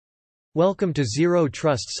Welcome to Zero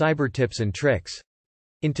Trust Cyber Tips and Tricks.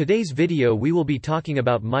 In today's video we will be talking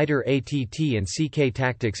about Mitre ATT&CK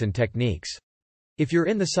tactics and techniques. If you're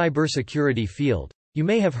in the cybersecurity field, you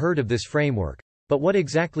may have heard of this framework, but what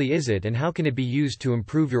exactly is it and how can it be used to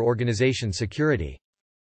improve your organization's security?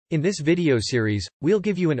 In this video series, we'll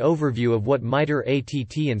give you an overview of what Mitre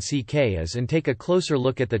ATT&CK is and take a closer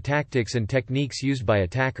look at the tactics and techniques used by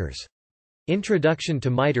attackers. Introduction to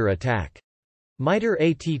Mitre ATTACK. Mitre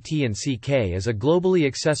ATT&CK is a globally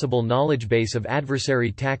accessible knowledge base of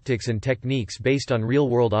adversary tactics and techniques based on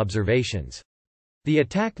real-world observations. The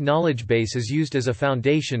ATTACK knowledge base is used as a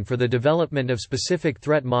foundation for the development of specific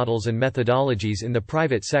threat models and methodologies in the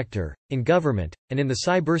private sector, in government, and in the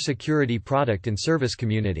cybersecurity product and service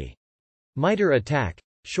community. Mitre ATTACK,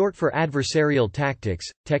 short for Adversarial Tactics,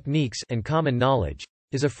 Techniques, and Common Knowledge,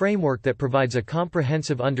 is a framework that provides a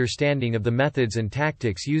comprehensive understanding of the methods and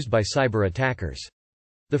tactics used by cyber attackers.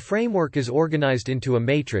 The framework is organized into a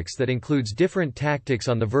matrix that includes different tactics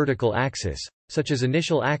on the vertical axis, such as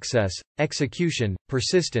initial access, execution,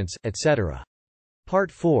 persistence, etc.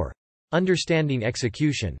 Part 4. Understanding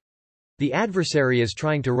execution. The adversary is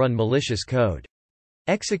trying to run malicious code.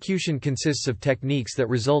 Execution consists of techniques that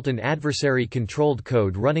result in adversary-controlled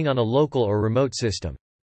code running on a local or remote system.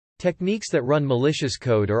 Techniques that run malicious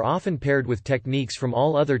code are often paired with techniques from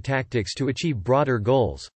all other tactics to achieve broader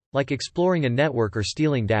goals, like exploring a network or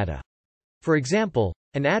stealing data. For example,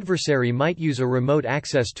 an adversary might use a remote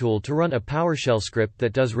access tool to run a PowerShell script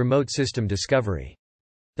that does remote system discovery.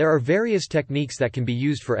 There are various techniques that can be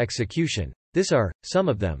used for execution. These are some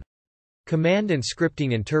of them. Command and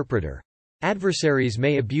scripting interpreter. Adversaries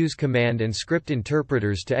may abuse command and script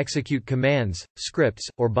interpreters to execute commands, scripts,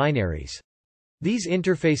 or binaries. These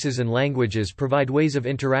interfaces and languages provide ways of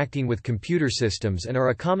interacting with computer systems and are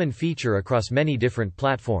a common feature across many different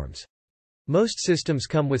platforms. Most systems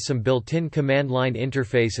come with some built-in command line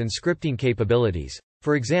interface and scripting capabilities.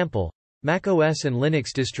 For example, macOS and Linux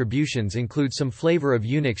distributions include some flavor of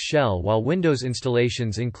Unix shell, while Windows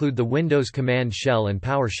installations include the Windows command shell and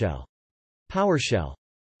PowerShell. PowerShell.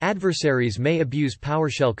 Adversaries may abuse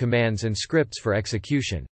PowerShell commands and scripts for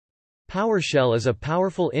execution. PowerShell is a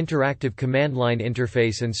powerful interactive command line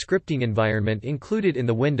interface and scripting environment included in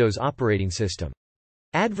the Windows operating system.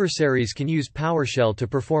 Adversaries can use PowerShell to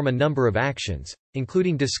perform a number of actions,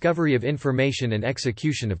 including discovery of information and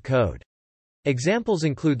execution of code. Examples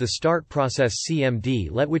include the start process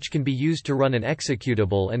cmd-let, which can be used to run an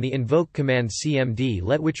executable, and the invoke command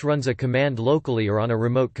cmd-let, which runs a command locally or on a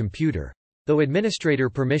remote computer, though administrator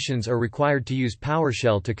permissions are required to use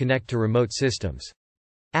PowerShell to connect to remote systems.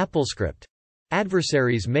 AppleScript.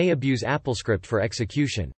 Adversaries may abuse AppleScript for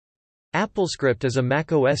execution. AppleScript is a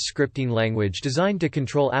macOS scripting language designed to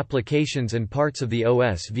control applications and parts of the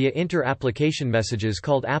OS via inter-application messages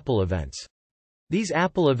called Apple events. These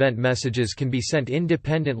Apple event messages can be sent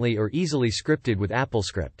independently or easily scripted with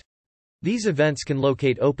AppleScript. These events can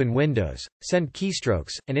locate open windows, send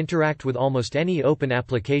keystrokes, and interact with almost any open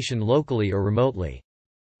application locally or remotely.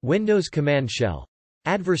 Windows Command Shell.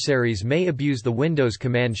 Adversaries may abuse the Windows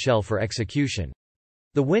Command Shell for execution.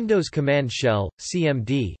 The Windows Command Shell,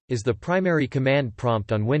 CMD, is the primary command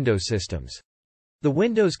prompt on Windows systems. The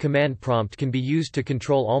Windows command prompt can be used to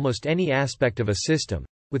control almost any aspect of a system,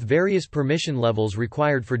 with various permission levels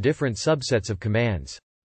required for different subsets of commands.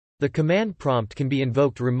 The command prompt can be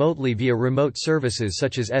invoked remotely via remote services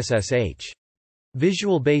such as SSH.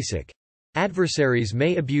 Visual Basic. Adversaries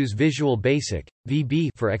may abuse Visual Basic, VB,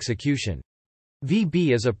 for execution.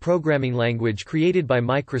 VB is a programming language created by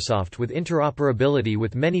Microsoft with interoperability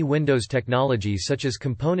with many Windows technologies such as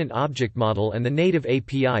Component Object Model and the native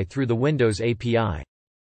API through the Windows API.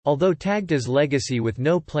 Although tagged as legacy with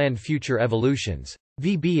no planned future evolutions,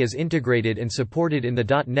 VB is integrated and supported in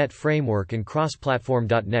the .NET framework and cross-platform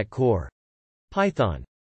 .NET Core. Python.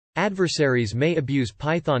 Adversaries may abuse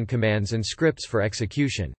Python commands and scripts for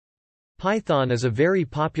execution. Python is a very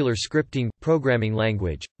popular scripting, programming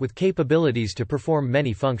language, with capabilities to perform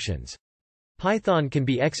many functions. Python can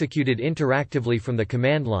be executed interactively from the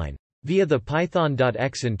command line, via the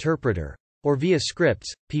Python.x interpreter, or via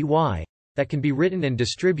scripts, py, that can be written and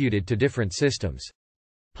distributed to different systems.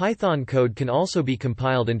 Python code can also be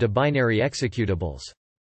compiled into binary executables.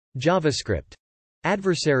 JavaScript.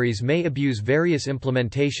 Adversaries may abuse various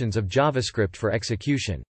implementations of JavaScript for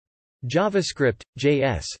execution. JavaScript,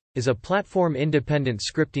 JS, is a platform-independent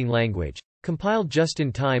scripting language, compiled just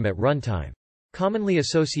in time at runtime, commonly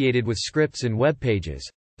associated with scripts in web pages,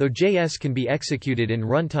 though JS can be executed in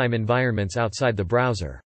runtime environments outside the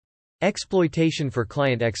browser. Exploitation for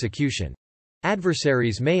client execution.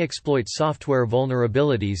 Adversaries may exploit software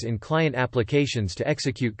vulnerabilities in client applications to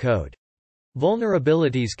execute code.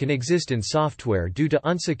 Vulnerabilities can exist in software due to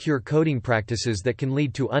unsecure coding practices that can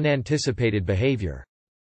lead to unanticipated behavior.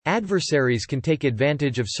 Adversaries can take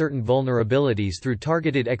advantage of certain vulnerabilities through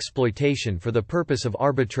targeted exploitation for the purpose of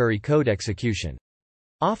arbitrary code execution.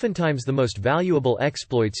 Oftentimes the most valuable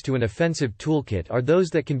exploits to an offensive toolkit are those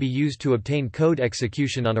that can be used to obtain code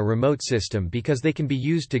execution on a remote system because they can be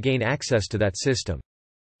used to gain access to that system.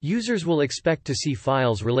 Users will expect to see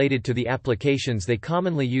files related to the applications they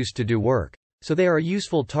commonly use to do work, so they are a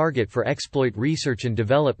useful target for exploit research and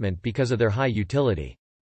development because of their high utility.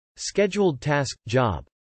 Scheduled task job.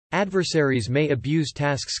 Adversaries may abuse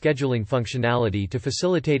task scheduling functionality to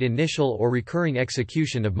facilitate initial or recurring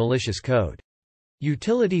execution of malicious code.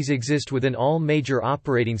 Utilities exist within all major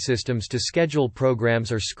operating systems to schedule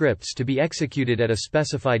programs or scripts to be executed at a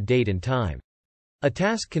specified date and time. A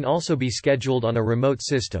task can also be scheduled on a remote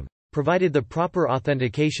system, provided the proper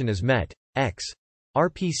authentication is met,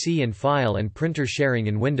 RPC and file and printer sharing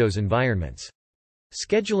in Windows environments.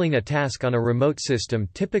 Scheduling a task on a remote system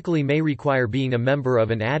typically may require being a member of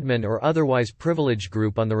an admin or otherwise privileged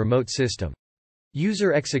group on the remote system.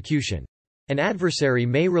 User execution. An adversary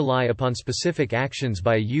may rely upon specific actions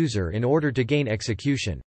by a user in order to gain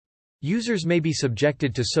execution. Users may be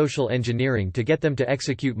subjected to social engineering to get them to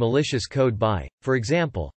execute malicious code by, for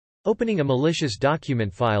example, opening a malicious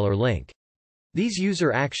document file or link. These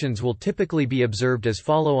user actions will typically be observed as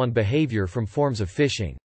follow-on behavior from forms of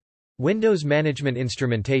phishing. Windows Management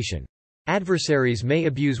Instrumentation. Adversaries may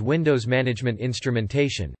abuse Windows Management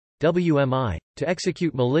Instrumentation, WMI, to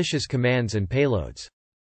execute malicious commands and payloads.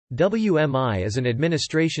 WMI is an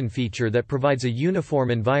administration feature that provides a uniform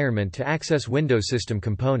environment to access Windows system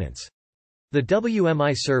components. The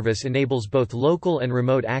WMI service enables both local and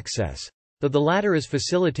remote access, though the latter is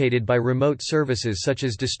facilitated by remote services such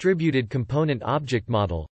as Distributed Component Object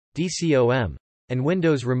Model, DCOM, and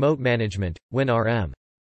Windows Remote Management, WinRM.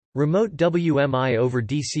 Remote WMI over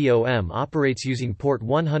DCOM operates using port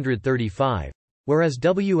 135, whereas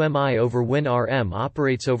WMI over WinRM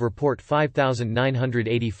operates over port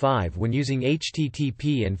 5985 when using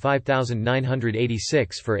HTTP and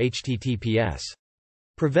 5986 for HTTPS.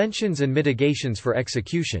 Preventions and mitigations for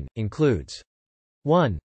execution includes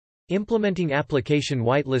 1. Implementing application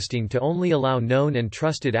whitelisting to only allow known and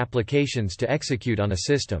trusted applications to execute on a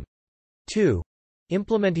system. 2.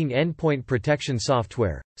 Implementing endpoint protection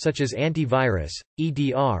software, such as antivirus,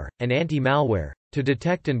 EDR, and anti-malware, to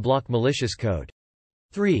detect and block malicious code.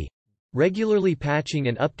 3. Regularly patching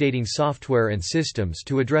and updating software and systems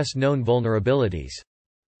to address known vulnerabilities.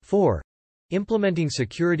 4. Implementing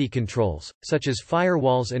security controls, such as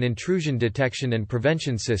firewalls and intrusion detection and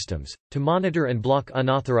prevention systems, to monitor and block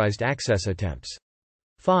unauthorized access attempts.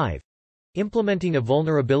 5. Implementing a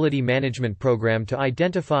vulnerability management program to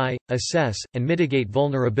identify, assess, and mitigate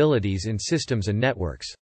vulnerabilities in systems and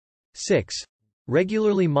networks. 6.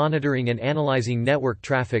 Regularly monitoring and analyzing network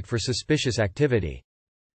traffic for suspicious activity.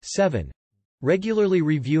 7. Regularly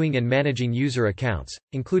reviewing and managing user accounts,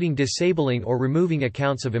 including disabling or removing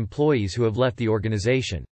accounts of employees who have left the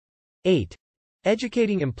organization. 8.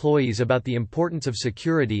 Educating employees about the importance of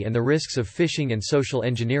security and the risks of phishing and social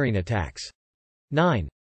engineering attacks. 9.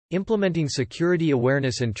 Implementing security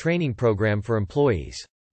awareness and training program for employees.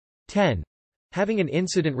 10. Having an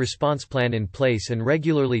incident response plan in place and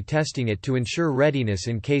regularly testing it to ensure readiness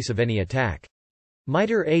in case of any attack.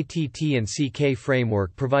 Mitre ATT&CK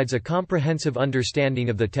framework provides a comprehensive understanding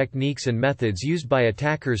of the techniques and methods used by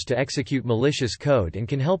attackers to execute malicious code and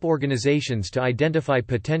can help organizations to identify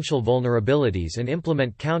potential vulnerabilities and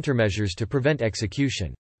implement countermeasures to prevent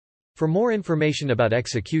execution. For more information about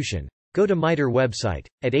execution, go to Mitre website,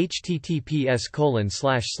 at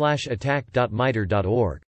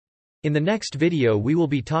https://attack.mitre.org. In the next video we will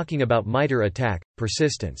be talking about Mitre ATTACK,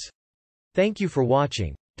 persistence. Thank you for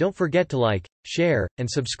watching. Don't forget to like, share, and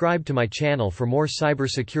subscribe to my channel for more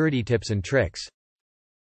cybersecurity tips and tricks.